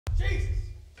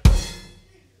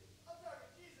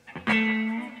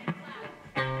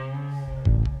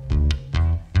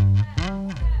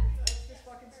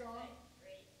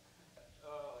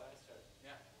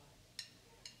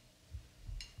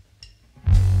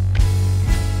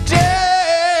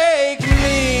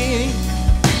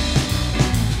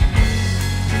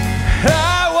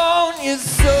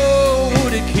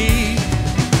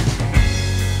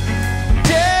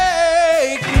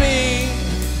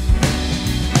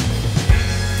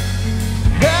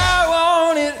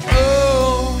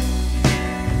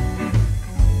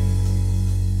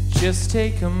Just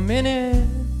take a minute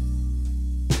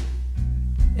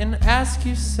and ask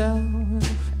yourself,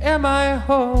 am I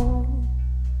whole?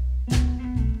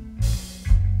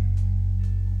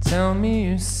 Tell me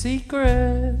your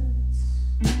secrets,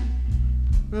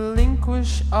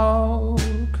 relinquish all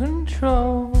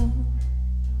control.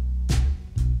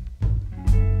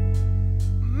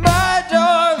 My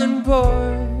darling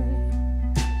boy,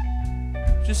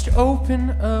 just open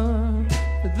up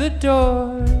the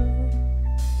door.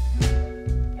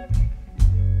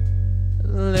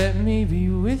 Let me be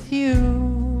with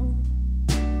you.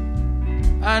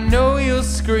 I know you'll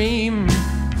scream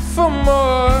for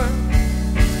more.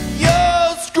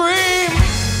 You'll scream,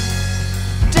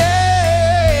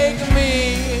 take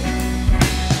me.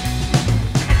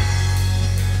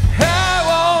 I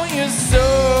want your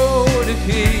soul to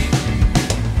keep.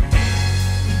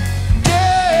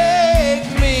 Take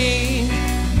me.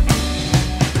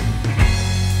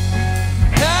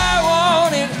 I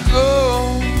want it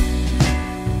all.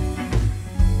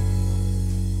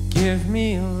 Give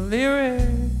me a lyric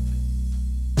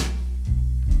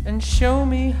and show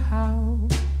me how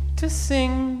to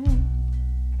sing.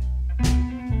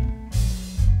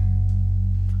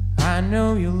 I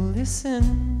know you'll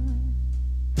listen.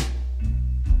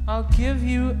 I'll give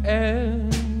you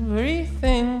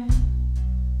everything.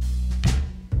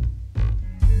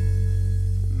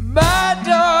 My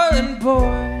darling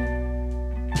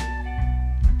boy,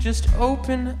 just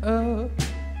open up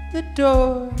the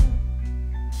door.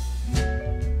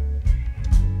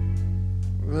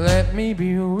 Let me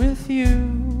be with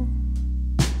you.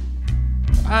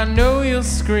 I know you'll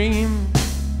scream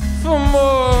for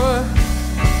more.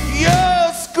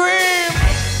 You'll scream,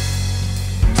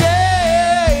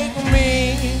 take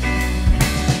me.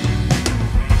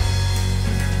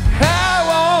 I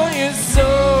want your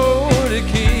soul to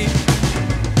keep.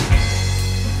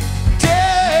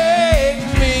 Take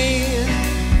me.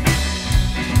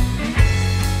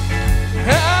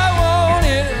 I want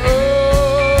it all.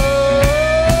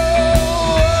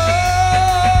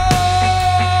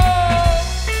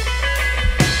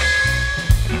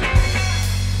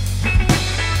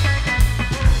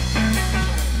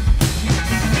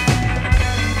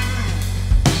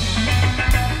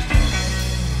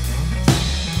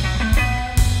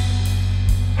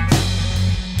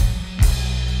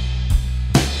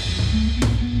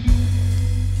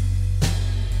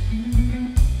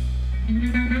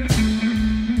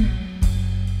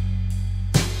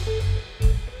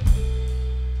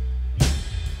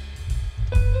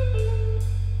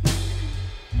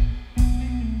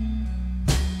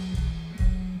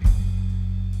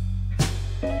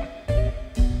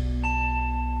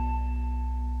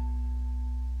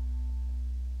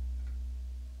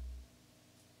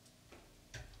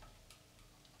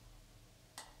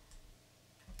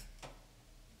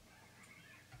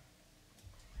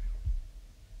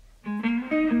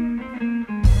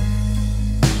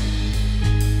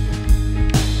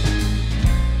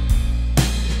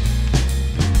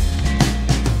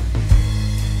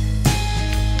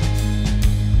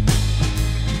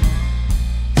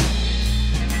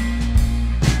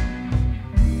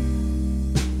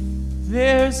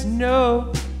 There's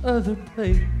no other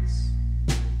place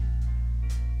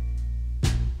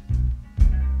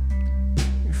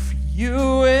for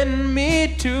you and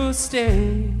me to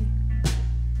stay.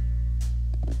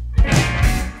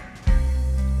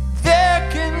 There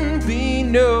can be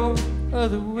no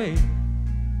other way.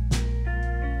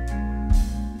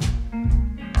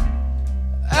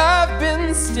 I've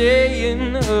been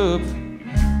staying up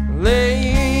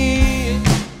late,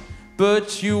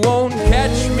 but you won't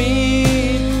catch me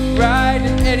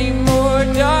writing any more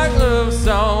dark love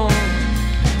songs.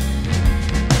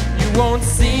 You won't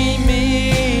see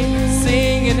me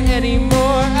singing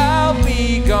anymore, I'll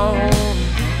be gone.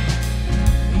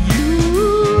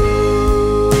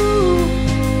 You,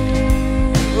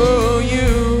 oh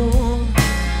you,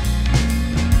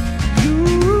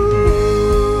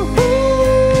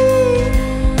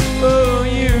 oh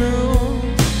you.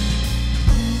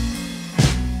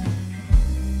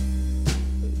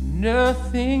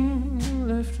 Nothing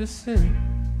left to say.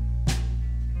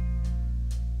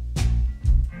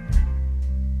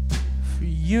 For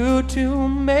you to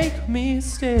make me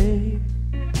stay.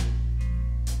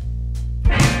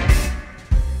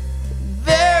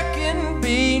 There can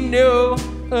be no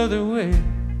other way.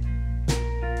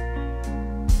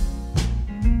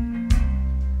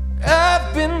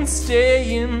 I've been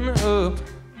staying up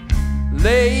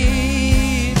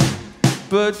late,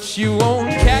 but you won't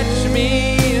catch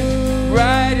me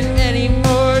writing any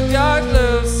more dark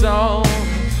love songs.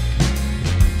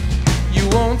 You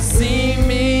won't see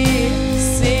me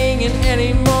singing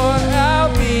anymore,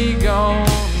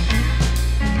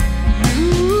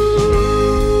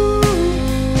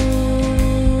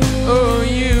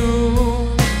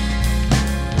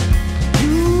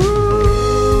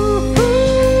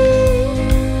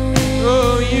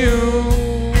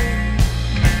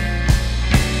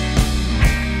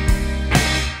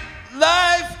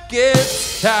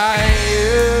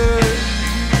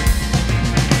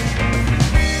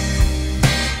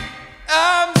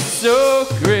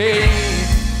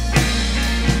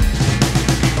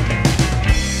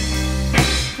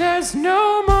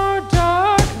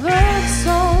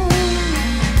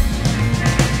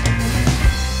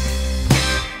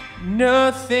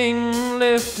 nothing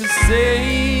left to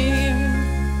say.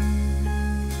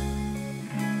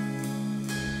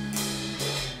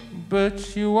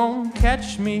 But you won't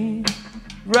catch me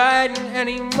writing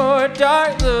any more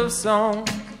dark love songs.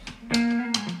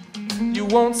 You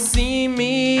won't see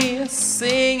me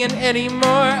singing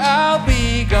anymore. I'll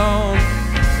be gone.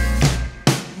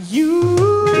 You,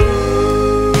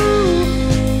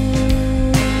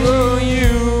 oh you,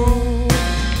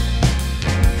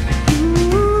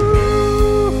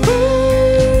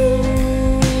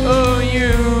 oh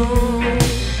you,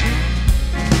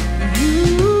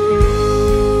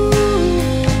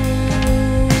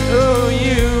 oh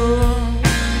you.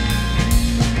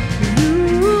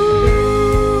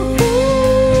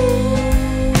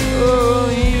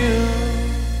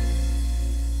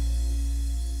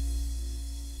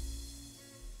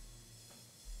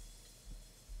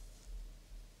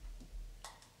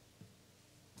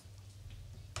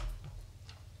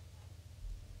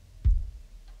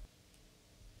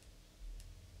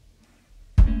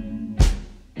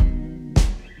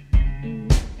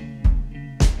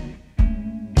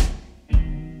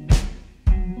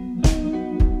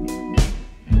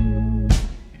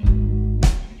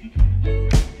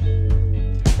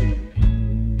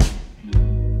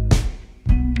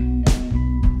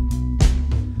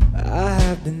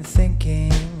 Been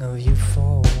thinking of you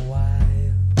for a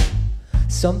while.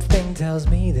 Something tells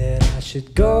me that I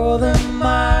should go the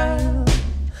mile.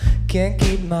 Can't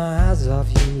keep my eyes off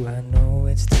you, I know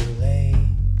it's too late.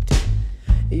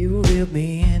 You reeled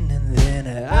me in and then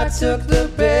I took the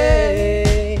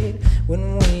bait.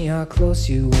 When we are close,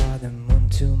 you are the moon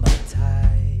to my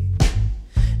tide.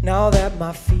 Now that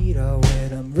my feet are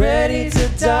wet, I'm ready to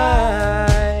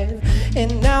dive.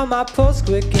 And now my pulse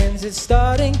quickens, it's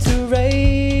starting to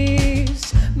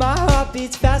race. My heart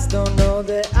beats fast, don't know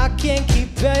that I can't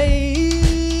keep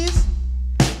pace.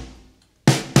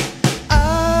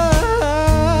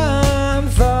 I'm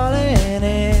falling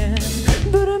in,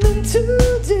 but I'm in too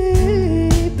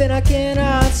deep and I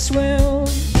cannot swim.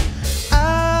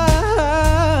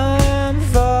 I'm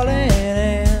falling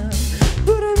in,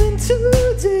 but I'm in too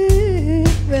deep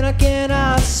and I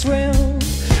cannot swim.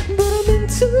 But I'm in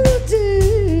too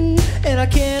deep and I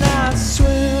cannot swim.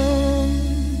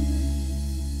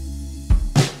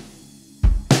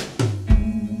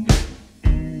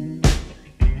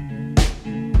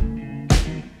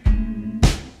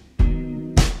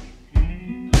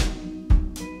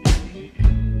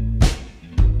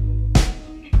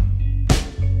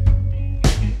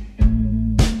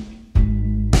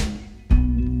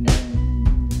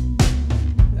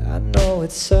 I know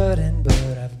it's sudden,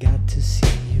 but I've got to see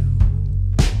you.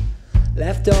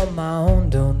 Left on my own,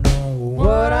 don't know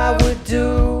what I would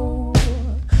do.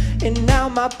 And now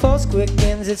my pulse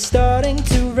quickens, it's starting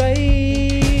to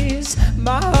race.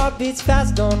 My heart beats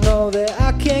fast, don't know that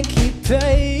I can't keep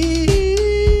pace.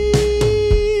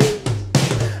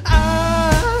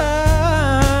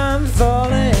 I'm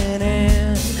falling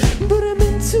in, but I'm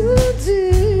in too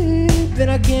deep and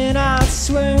I cannot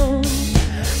swim.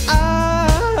 I'm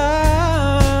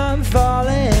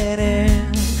falling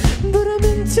in, but I'm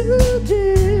in too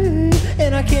deep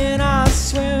and I cannot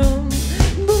swim.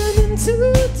 But I'm in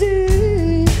too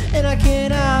deep and I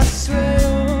cannot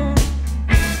swim.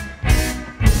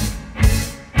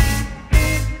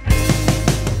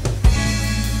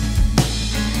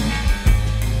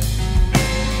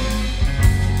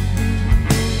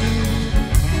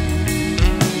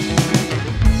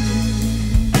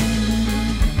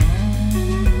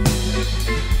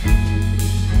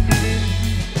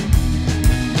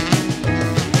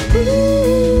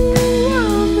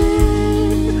 I'm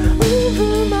in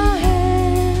over my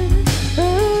head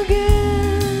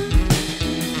again.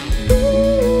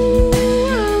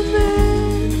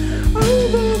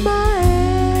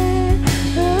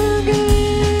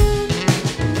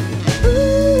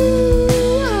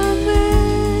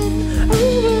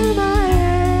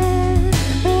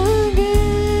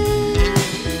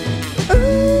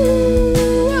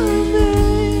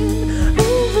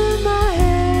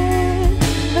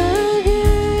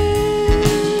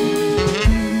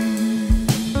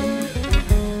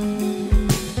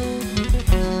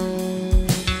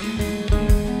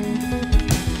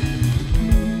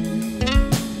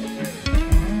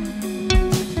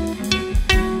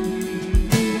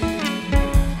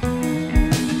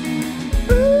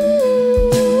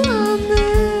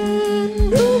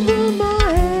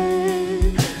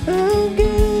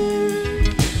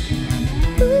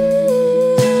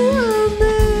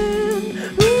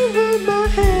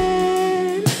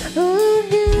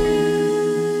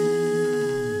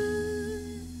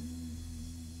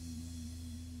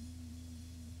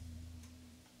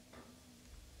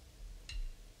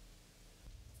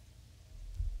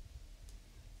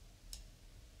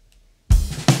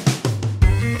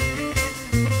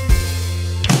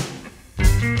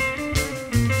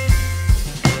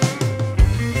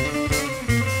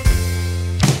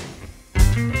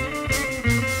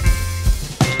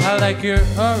 like your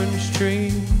orange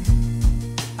tree,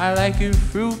 I like your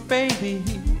fruit, baby.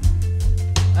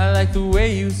 I like the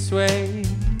way you sway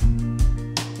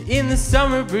in the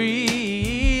summer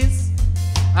breeze.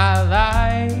 I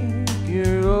like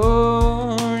your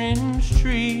orange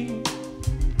tree,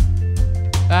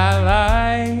 I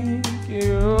like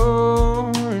your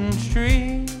orange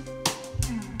tree.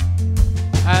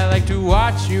 I like to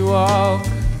watch you walk,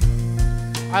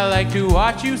 I like to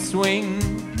watch you swing.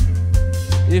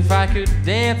 If I could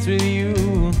dance with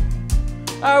you,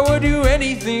 I would do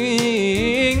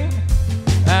anything.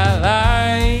 I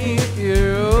like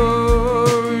your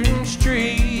orange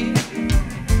tree,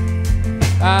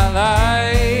 I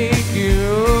like your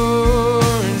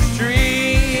orange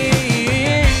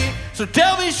tree. So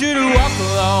tell me, should I walk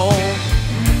alone?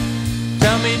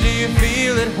 Tell me, do you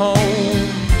feel at home?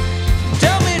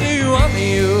 Tell me, do you want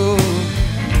me?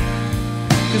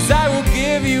 'Cause I will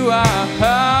give you a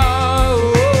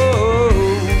house.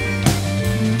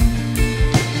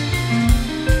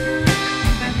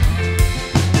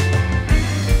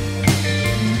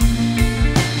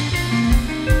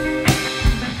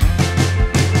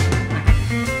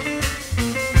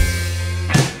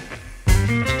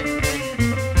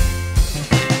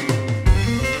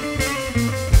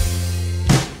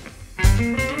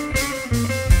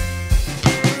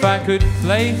 If I could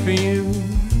play for you,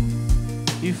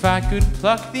 if I could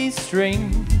pluck these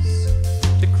strings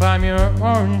to climb your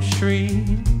orange tree,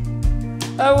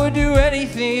 I would do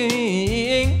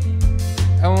anything.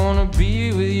 I wanna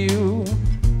be with you,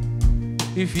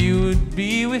 if you would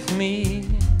be with me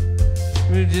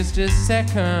for just a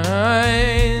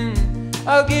second.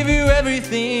 I'll give you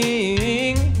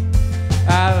everything.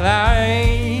 I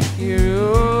like your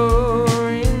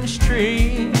orange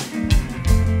tree,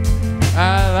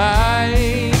 I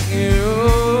like your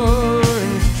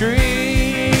orange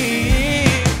tree.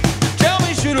 Tell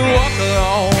me, should I walk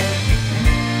alone?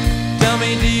 Tell me,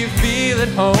 do you feel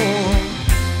at home?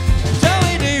 Tell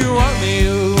me, do you want me?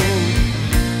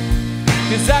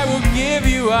 'Cause I will give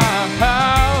you a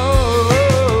house.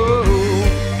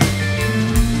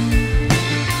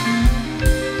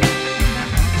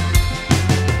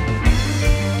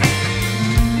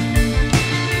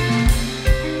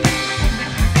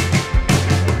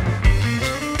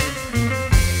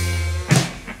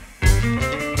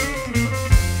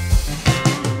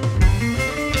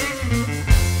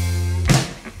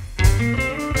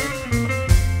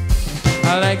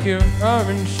 I like your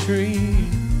orange tree,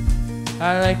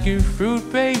 I like your fruit,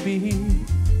 baby.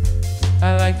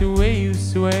 I like the way you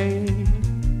sway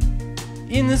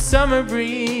in the summer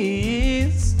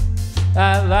breeze.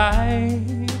 I like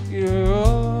your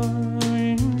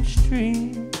orange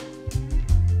tree,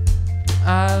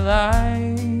 I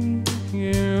like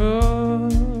your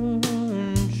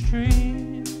orange tree.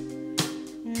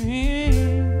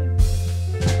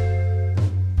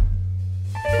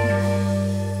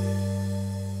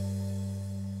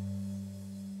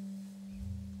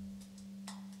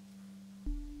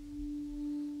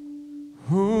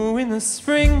 Ooh, in the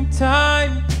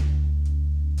springtime,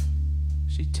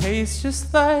 she tastes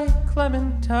just like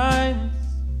clementines.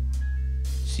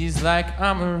 She's like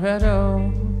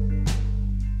Amaretto.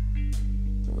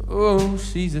 Oh,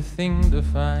 she's a thing to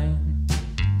find.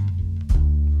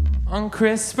 On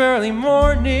crisp early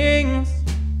mornings,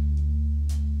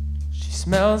 she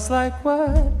smells like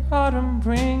what autumn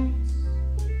brings.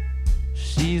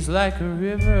 She's like a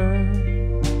river.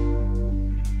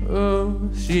 Oh,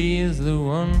 she is the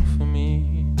one for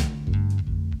me.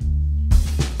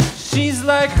 She's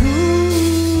like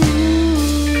ooh,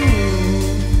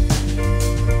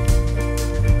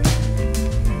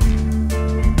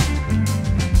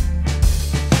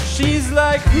 she's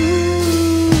like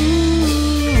ooh.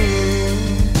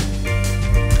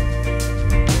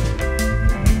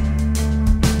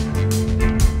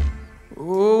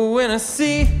 Oh, when I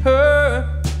see her,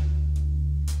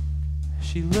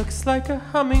 she looks like a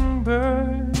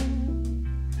hummingbird.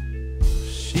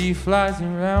 She flies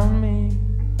around me.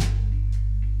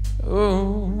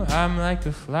 Oh, I'm like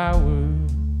a flower.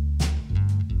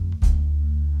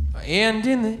 And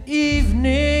in the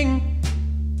evening,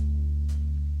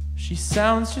 she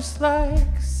sounds just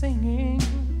like singing.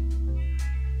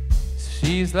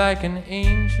 She's like an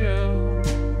angel.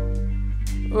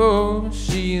 Oh,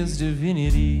 she is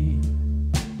divinity.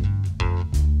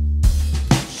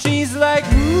 She's like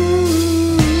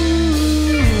ooh.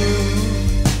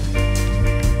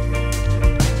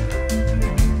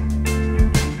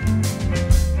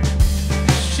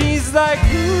 She's like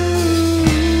ooh.